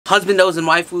husbandos and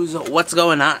waifus, what's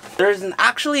going on? There's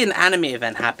actually an anime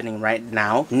event happening right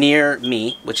now near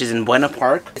me, which is in Buena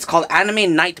Park. It's called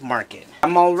Anime Night Market.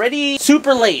 I'm already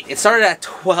super late. It started at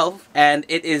 12 and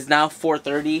it is now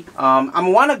 4:30. I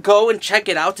want to go and check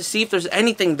it out to see if there's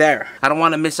anything there. I don't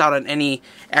want to miss out on any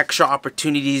extra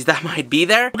opportunities that might be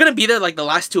there. We're gonna be there like the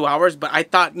last 2 hours, but I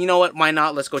thought, you know what, why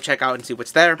not? Let's go check out and see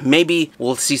what's there. Maybe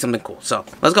we'll see something cool. So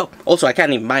let's go. Also, I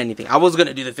can't even buy anything. I was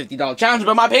gonna do the $50 challenge,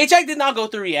 but my paycheck did not go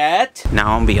through yet.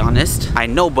 Now, I'll be honest, I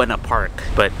know Buena Park,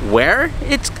 but where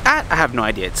it's at, I have no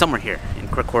idea. It's somewhere here in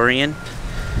Krikorian,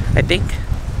 I think.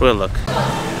 We'll look.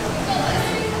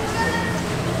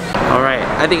 Alright,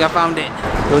 I think I found it.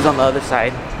 It was on the other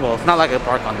side. Well, it's not like a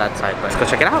park on that side, but let's go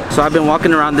check it out. So I've been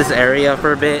walking around this area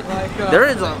for a bit. There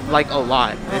is like a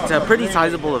lot. It's a pretty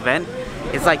sizable event.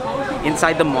 It's like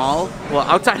inside the mall. Well,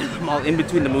 outside of the mall, in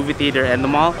between the movie theater and the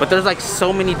mall. But there's like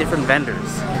so many different vendors.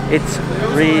 It's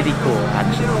really cool,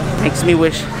 actually. Makes me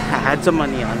wish I had some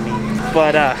money on me.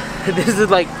 But this is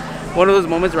like one of those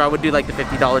moments where I would do like the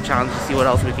 $50 challenge to see what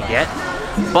else we could get.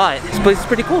 But this place is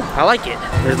pretty cool. I like it.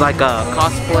 There's like a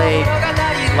cosplay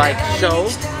like show.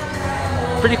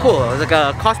 Pretty cool. It's like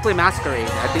a cosplay masquerade.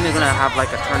 I think they're gonna have like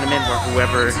a tournament where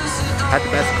whoever had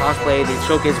the best cosplay, they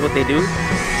showcase what they do.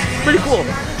 Pretty cool.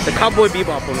 The Cowboy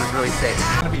Bebop one was really sick.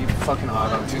 It's gonna be fucking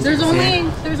hot on Tuesday. There's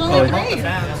only 3.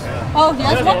 Oh,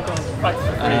 yes.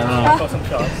 Got some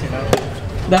shots, you know.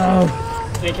 No.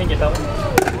 You can't get that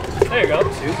one. There you go.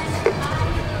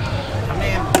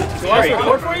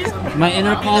 My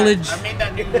inner college.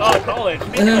 Oh, college.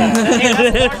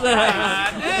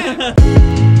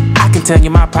 I can tell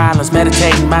you my problems,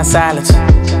 meditating my silence.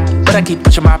 But I keep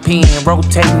pushing my pen,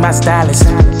 rotating my stylus.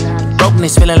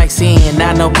 Brokenness feeling like sin,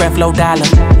 now no breath, low dollar.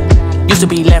 Used to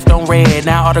be left on red,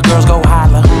 now all the girls go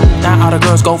holler. Now all the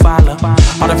girls go follow.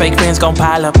 All the fake friends gon'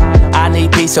 pile up. I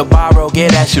need peace to borrow,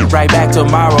 get that shit right back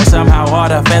tomorrow. Somehow all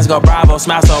the fans go bravo.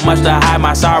 Smile so much to hide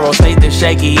my sorrows. Faith is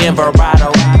shaky in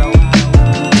vibrato.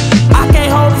 I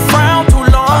can't hold a frown too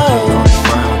long.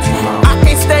 I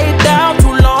can't stay down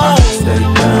too long.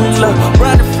 Look,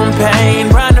 running from pain,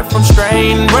 running from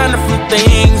strain, running from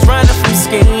things, running from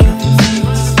schemes.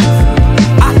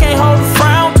 I can't hold a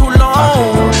frown too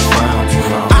long.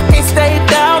 I can't stay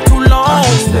down too long.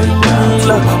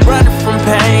 Look, running from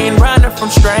pain, running from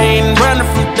strain, running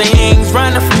from things,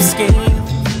 running from schemes.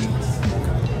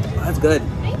 That's good.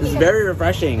 This is very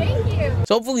refreshing.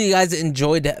 So hopefully you guys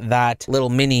enjoyed that little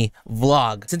mini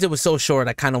vlog. Since it was so short,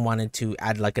 I kind of wanted to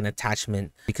add like an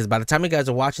attachment, because by the time you guys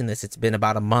are watching this, it's been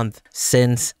about a month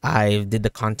since I did the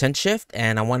content shift,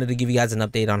 and I wanted to give you guys an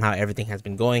update on how everything has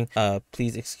been going.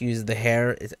 Please excuse the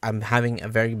hair. I'm having a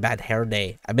very bad hair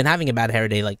day. I've been having a bad hair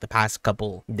day like the past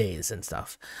couple days and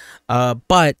stuff.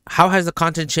 But how has the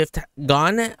content shift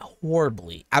gone?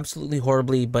 Horribly, absolutely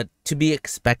horribly, but to be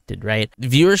expected, right?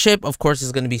 Viewership, of course,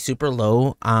 is going to be super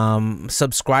low.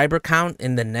 Subscriber count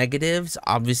in the negatives.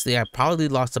 Obviously, I probably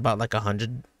lost about like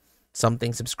 100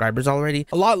 something subscribers already.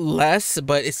 A lot less,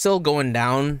 but it's still going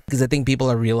down because I think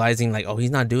people are realizing like, oh, he's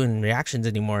not doing reactions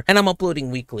anymore, and I'm uploading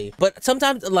weekly. But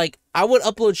sometimes like I would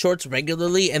upload shorts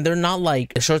regularly, and they're not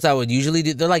like the shorts I would usually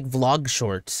do. They're like vlog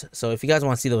shorts. So if you guys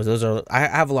want to see those are, I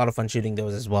have a lot of fun shooting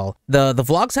those as well. The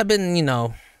vlogs have been, you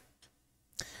know,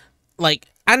 like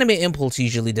Anime Impulse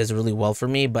usually does really well for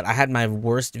me, but I had my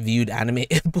worst viewed Anime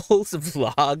Impulse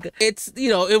vlog. It's, you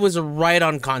know, it was right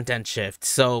on content shift,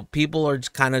 so people are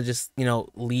kind of just, you know,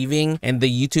 leaving, and the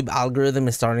YouTube algorithm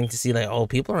is starting to see like, oh,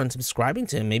 people are unsubscribing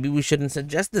to him, maybe we shouldn't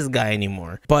suggest this guy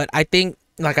anymore. But I think,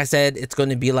 like I said, it's going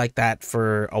to be like that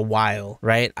for a while,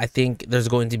 right? I think there's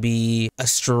going to be a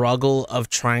struggle of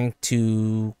trying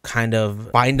to kind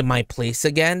of find my place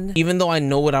again. Even though I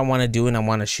know what I want to do and I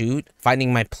want to shoot,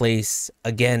 finding my place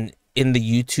again in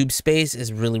the YouTube space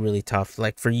is really, really tough.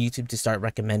 Like for YouTube to start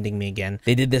recommending me again.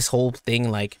 They did this whole thing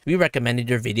like, we recommended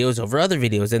your videos over other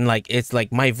videos, and like it's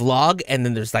like my vlog and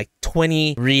then there's like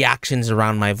 20 reactions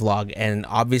around my vlog, and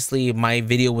obviously my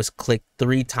video was clicked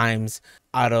 3 times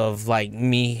out of like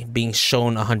me being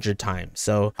shown 100 times.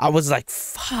 So I was like,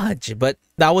 fudge, but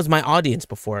that was my audience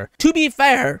before. To be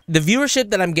fair, the viewership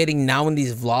that I'm getting now in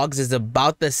these vlogs is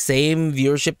about the same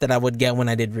viewership that I would get when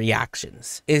I did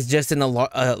reactions. It's just in a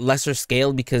lesser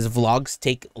scale because vlogs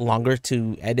take longer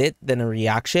to edit than a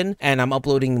reaction, and I'm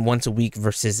uploading once a week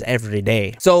versus every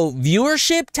day. So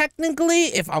viewership, technically,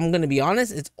 if I'm gonna be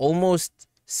honest, it's almost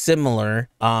similar.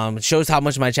 It shows how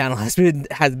much my channel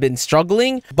has been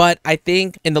struggling, but I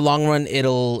think in the long run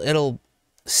it'll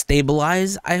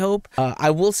stabilize, I hope.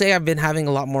 I will say I've been having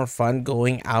a lot more fun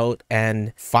going out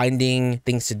and finding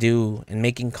things to do and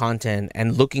making content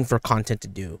and looking for content to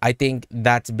do. I think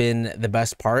that's been the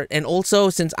best part. And also,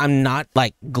 since I'm not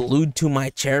like glued to my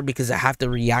chair because I have to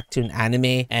react to an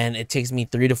anime and it takes me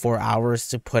 3 to 4 hours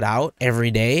to put out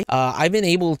every day, I've been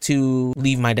able to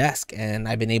leave my desk and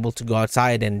I've been able to go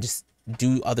outside and just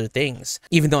do other things.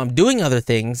 Even though I'm doing other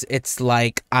things, it's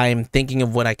like I'm thinking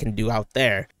of what I can do out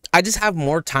there. I just have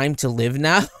more time to live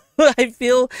now. I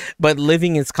feel, but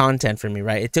living is content for me,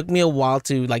 right? It took me a while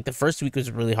to, like, the first week was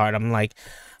really hard. I'm like,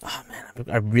 oh man,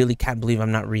 I really can't believe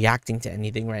I'm not reacting to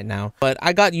anything right now. But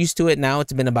I got used to it now.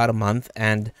 It's been about a month,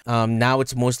 and now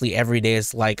it's mostly every day.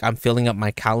 It's like I'm filling up my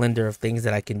calendar of things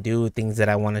that I can do, things that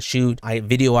I want to shoot,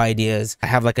 video ideas. I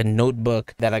have like a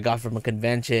notebook that I got from a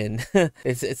convention.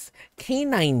 it's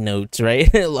canine notes,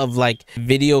 right? Of like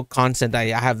video content. I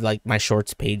have like my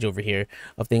shorts page over here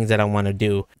of things that I want to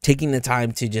do. Taking the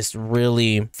time to just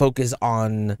really focus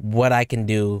on what I can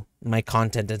do, my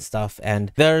content and stuff.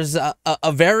 And there's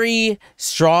a very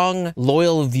strong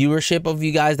loyal viewership of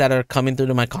you guys that are coming through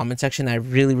to my comment section. I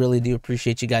really do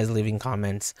appreciate you guys leaving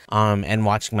comments and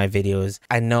watching my videos.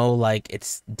 I know like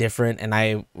it's different, and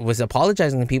I was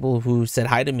apologizing to people who said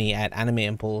hi to me at Anime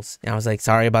Impulse, and I was like,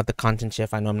 sorry about the content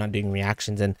shift, I know I'm not doing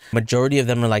reactions. And majority of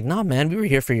them are like, nah man, we were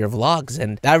here for your vlogs,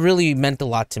 and that really meant a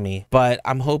lot to me. But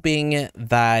I'm hoping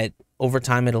that over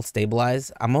time it'll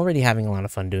stabilize. I'm already having a lot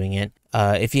of fun doing it.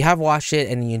 If you have watched it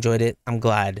and you enjoyed it, I'm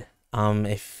glad.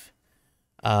 If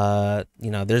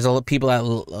you know, there's a lot of people that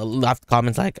left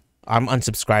comments like, I'm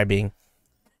unsubscribing.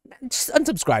 Just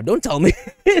unsubscribe, don't tell me.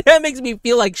 That makes me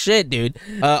feel like shit, dude.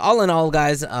 All in all,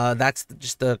 guys, that's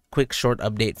just a quick short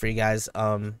update for you guys.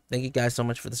 Thank you guys so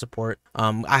much for the support.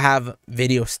 I have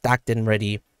videos stacked and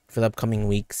ready for the upcoming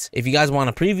weeks. If you guys want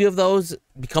a preview of those,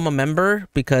 become a member,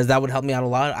 because that would help me out a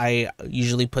lot. I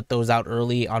usually put those out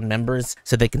early on members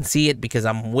so they can see it, because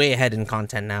I'm way ahead in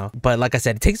content now. But like I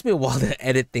said, it takes me a while to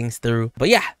edit things through. But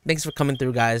yeah, thanks for coming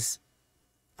through, guys.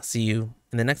 I'll see you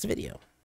in the next video.